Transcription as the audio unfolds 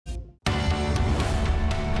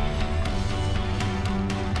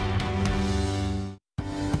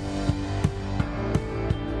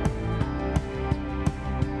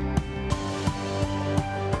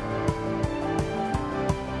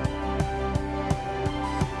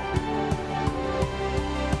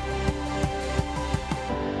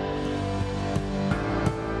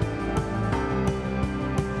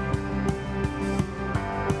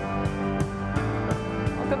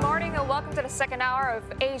second hour of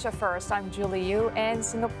Asia First. I'm Julie Yu in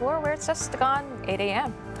Singapore, where it's just gone 8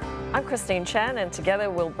 a.m. I'm Christine Chen, and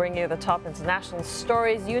together we'll bring you the top international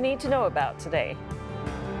stories you need to know about today.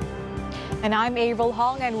 And I'm Avril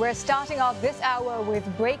Hong, and we're starting off this hour with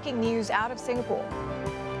breaking news out of Singapore.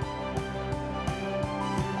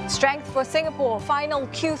 Strength for Singapore. Final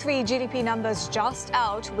Q3 GDP numbers just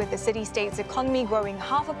out, with the city-state's economy growing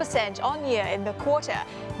 0.5% on year in the quarter,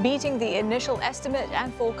 beating the initial estimate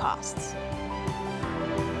and forecasts.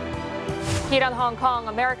 Heat on Hong Kong.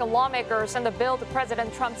 American lawmakers sent a bill to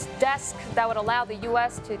President Trump's desk that would allow the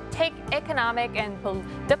U.S. to take economic and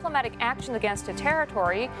diplomatic action against the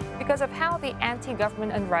territory because of how the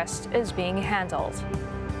anti-government unrest is being handled.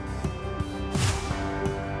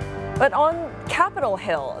 But on Capitol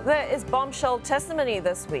Hill, there is bombshell testimony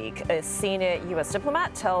this week. A senior U.S.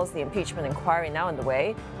 diplomat tells the impeachment inquiry now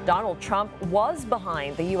underway Donald Trump was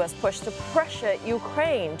behind the U.S. push to pressure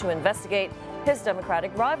Ukraine to investigate his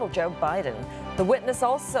Democratic rival, Joe Biden. The witness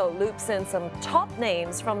also loops in some top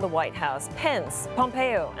names from the White House: Pence,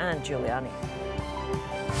 Pompeo, and Giuliani.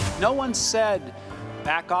 No one said,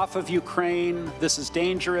 back off of Ukraine, this is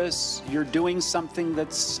dangerous, you're doing something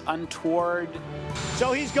that's untoward.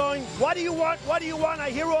 So he's going, what do you want? What do you want?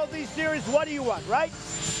 I hear all these theories, what do you want, right?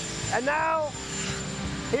 And now,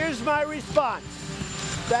 here's my response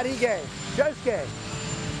that he just gave.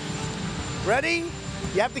 Ready?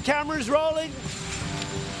 You have the cameras rolling?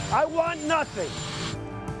 I want nothing.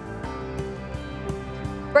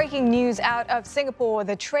 Breaking news out of Singapore,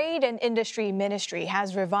 the Trade and Industry Ministry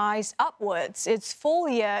has revised upwards its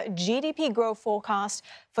full-year GDP growth forecast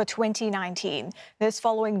for 2019. This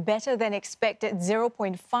following better than expected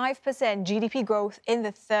 0.5% GDP growth in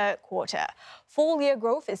the third quarter. Full-year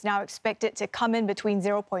growth is now expected to come in between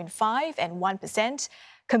 0.5% and 1%,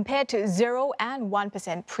 compared to 0% and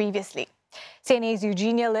 1% previously. CNA's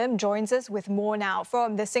Eugenia Lim joins us with more now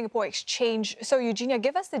from the Singapore Exchange. So, Eugenia,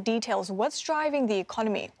 give us the details. What's driving the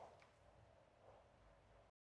economy?